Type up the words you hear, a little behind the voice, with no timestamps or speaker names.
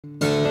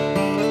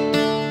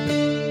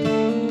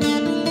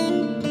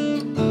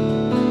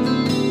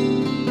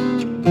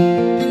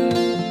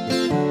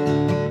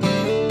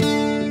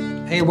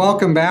Hey,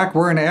 welcome back.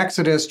 We're in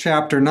Exodus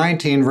chapter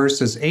 19,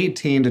 verses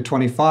 18 to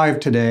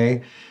 25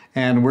 today,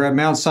 and we're at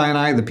Mount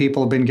Sinai. The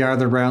people have been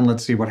gathered around.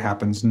 Let's see what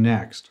happens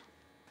next.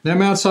 Now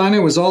Mount Sinai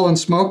was all in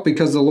smoke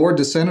because the Lord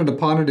descended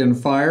upon it in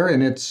fire,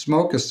 and its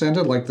smoke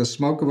ascended like the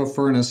smoke of a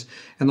furnace,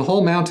 and the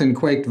whole mountain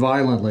quaked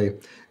violently.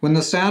 When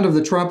the sound of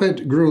the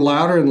trumpet grew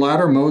louder and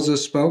louder,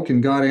 Moses spoke,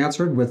 and God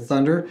answered with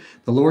thunder.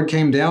 The Lord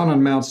came down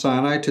on Mount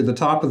Sinai to the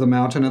top of the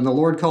mountain, and the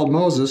Lord called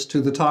Moses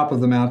to the top of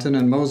the mountain,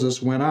 and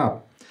Moses went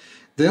up.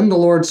 Then the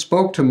Lord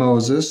spoke to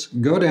Moses,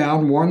 "Go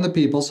down, warn the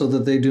people so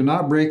that they do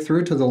not break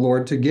through to the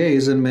Lord to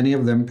gaze, and many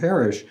of them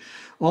perish.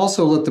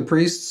 Also let the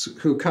priests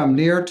who come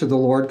near to the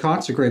Lord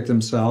consecrate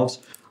themselves,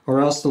 or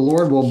else the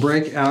Lord will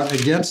break out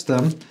against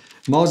them."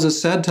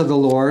 Moses said to the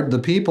Lord, "The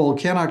people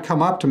cannot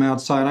come up to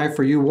Mount Sinai,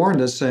 for you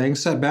warned us, saying,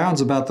 'Set bounds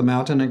about the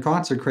mountain and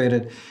consecrate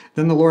it.'"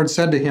 Then the Lord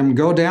said to him,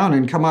 "Go down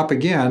and come up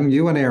again,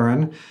 you and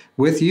Aaron,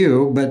 with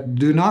you, but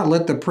do not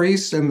let the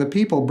priests and the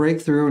people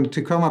break through and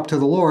to come up to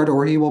the Lord,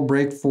 or he will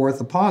break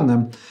forth upon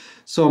them."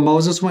 So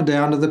Moses went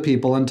down to the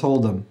people and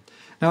told them.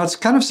 Now it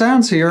kind of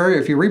sounds here,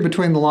 if you read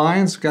between the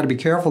lines, got to be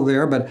careful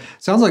there, but it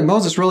sounds like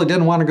Moses really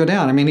didn't want to go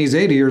down. I mean, he's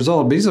 80 years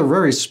old, but he's a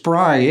very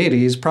spry 80.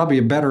 He's probably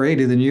a better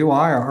 80 than you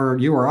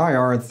or I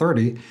are at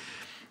 30.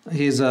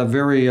 He's a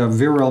very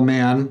virile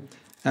man,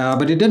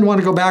 but he didn't want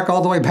to go back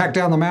all the way back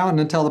down the mountain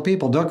and tell the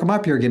people, "Don't come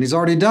up here again." He's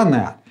already done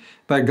that.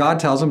 But God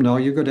tells him, "No,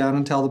 you go down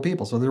and tell the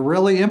people." So they're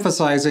really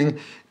emphasizing,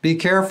 be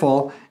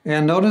careful.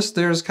 And notice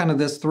there's kind of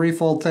this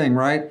threefold thing,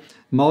 right?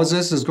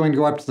 Moses is going to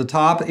go up to the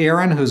top.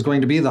 Aaron, who's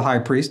going to be the high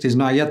priest, he's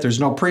not yet. There's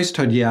no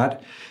priesthood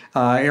yet.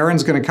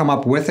 Aaron's going to come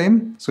up with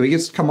him, so he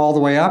gets to come all the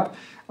way up.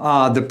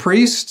 The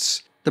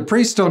priests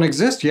don't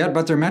exist yet,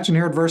 but they're mentioned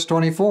here at verse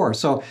 24.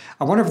 So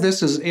I wonder if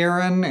this is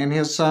Aaron and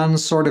his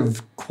sons sort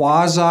of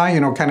quasi,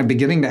 kind of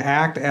beginning to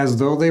act as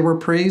though they were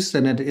priests,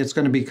 and it's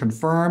going to be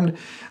confirmed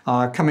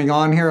coming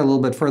on here a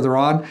little bit further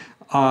on.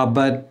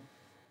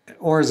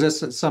 Or is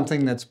this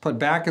something that's put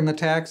back in the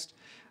text?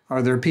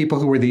 Are there people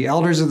who were the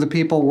elders of the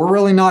people? We're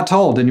really not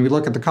told. And if you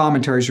look at the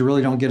commentaries, you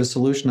really don't get a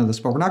solution to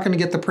this. But we're not going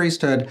to get the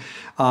priesthood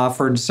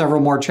for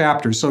several more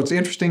chapters. So it's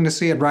interesting to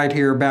see it right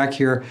here, back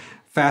here.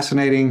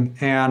 Fascinating,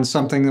 and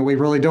something that we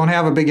really don't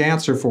have a big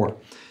answer for.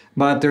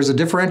 But there's a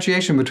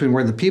differentiation between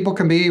where the people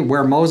can be,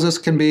 where Moses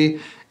can be,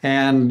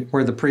 and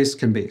where the priests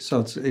can be.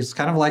 So it's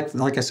kind of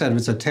like I said,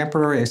 it's a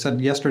temporary, I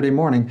said yesterday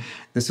morning,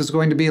 this is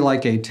going to be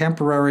like a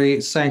temporary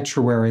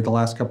sanctuary the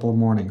last couple of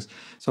mornings.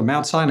 So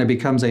Mount Sinai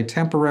becomes a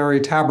temporary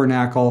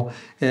tabernacle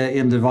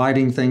in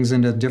dividing things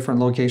into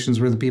different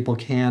locations where the people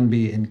can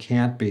be and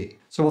can't be.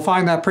 So we'll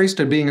find that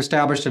priesthood being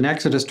established in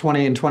Exodus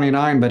 20 and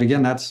 29, but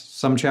again, that's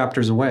some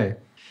chapters away.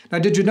 Now,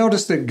 did you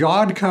notice that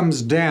God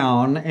comes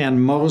down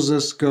and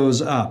Moses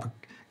goes up?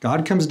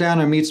 God comes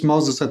down and meets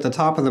Moses at the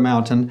top of the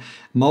mountain.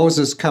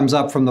 Moses comes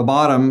up from the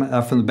bottom,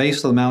 from the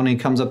base of the mountain. He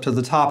comes up to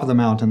the top of the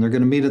mountain. They're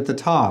going to meet at the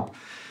top.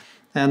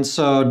 And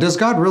so does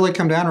God really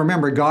come down?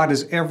 Remember, God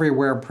is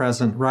everywhere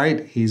present,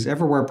 right? He's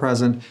everywhere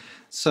present.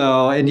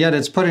 So, and yet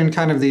it's put in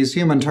kind of these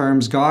human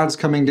terms. God's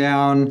coming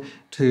down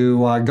to,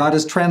 God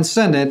is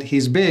transcendent.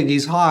 He's big,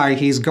 he's high,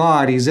 he's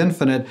God, he's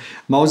infinite.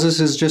 Moses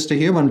is just a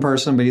human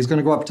person, but he's going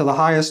to go up to the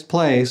highest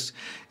place,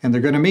 and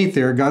they're going to meet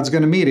there. God's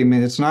going to meet him.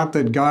 And it's not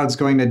that God's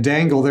going to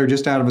dangle there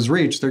just out of his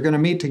reach. They're going to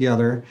meet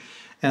together.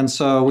 And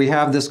so we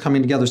have this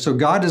coming together. So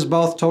God is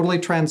both totally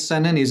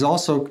transcendent. He's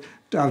also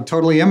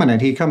totally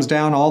immanent. He comes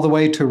down all the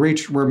way to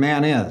reach where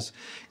man is.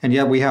 And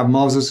yet we have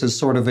Moses as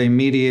sort of a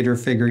mediator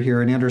figure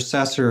here, an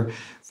intercessor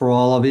for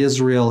all of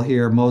Israel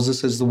here.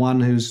 Moses is the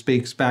one who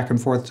speaks back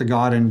and forth to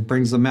God and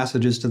brings the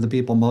messages to the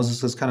people.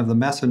 Moses is kind of the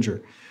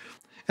messenger.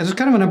 And it's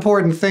kind of an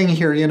important thing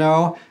here,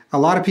 A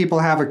lot of people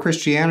have a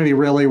Christianity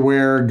really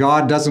where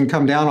God doesn't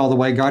come down all the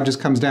way. God just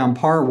comes down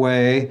part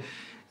way.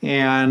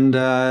 And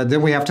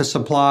then we have to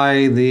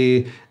supply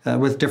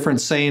with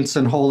different saints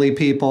and holy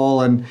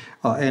people and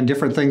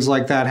different things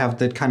like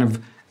that kind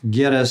of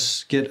get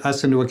us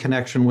into a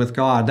connection with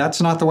God.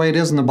 That's not the way it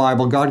is in the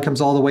Bible. God comes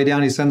all the way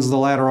down. He sends the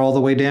ladder all the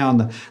way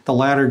down. The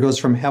ladder goes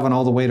from heaven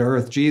all the way to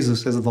earth.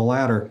 Jesus is the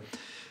ladder.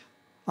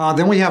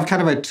 Then we have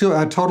kind of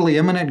a totally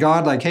immanent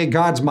God, like, hey,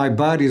 God's my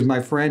bud, he's my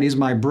friend, he's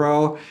my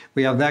bro.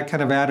 We have that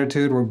kind of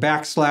attitude. We're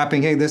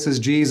backslapping, hey, this is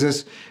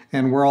Jesus,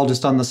 and we're all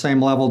just on the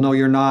same level. No,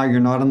 you're not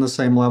on the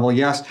same level.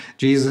 Yes,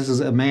 Jesus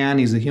is a man,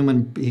 he's a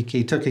human,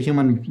 he took a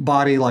human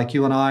body like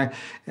you and I,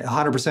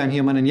 100%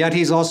 human, and yet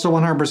he's also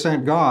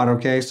 100% God,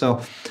 okay? So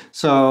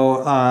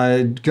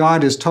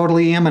God is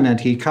totally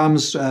immanent. He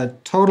comes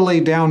totally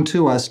down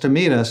to us to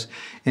meet us,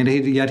 and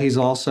yet he's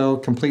also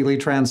completely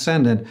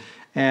transcendent.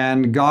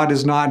 And God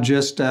is not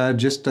just a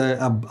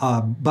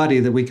buddy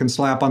that we can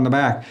slap on the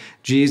back.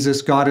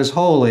 God is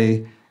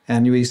holy,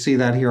 and we see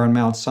that here on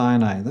Mount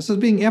Sinai. This is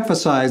being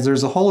emphasized.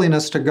 There's a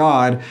holiness to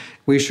God.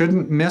 We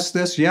shouldn't miss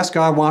this. Yes,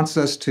 God wants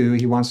us to.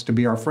 He wants to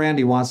be our friend.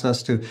 He wants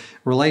us to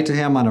relate to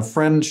him on a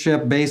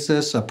friendship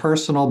basis, a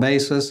personal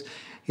basis.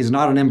 He's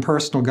not an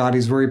impersonal God.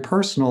 He's very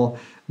personal.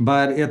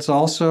 But it's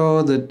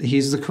also that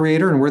he's the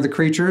creator and we're the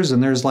creatures,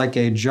 and there's like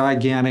a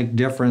gigantic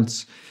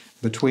difference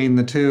between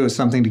the two is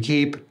something to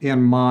keep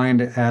in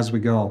mind as we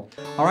go.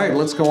 All right,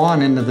 let's go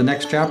on into the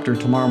next chapter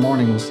tomorrow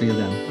morning. We'll see you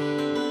then.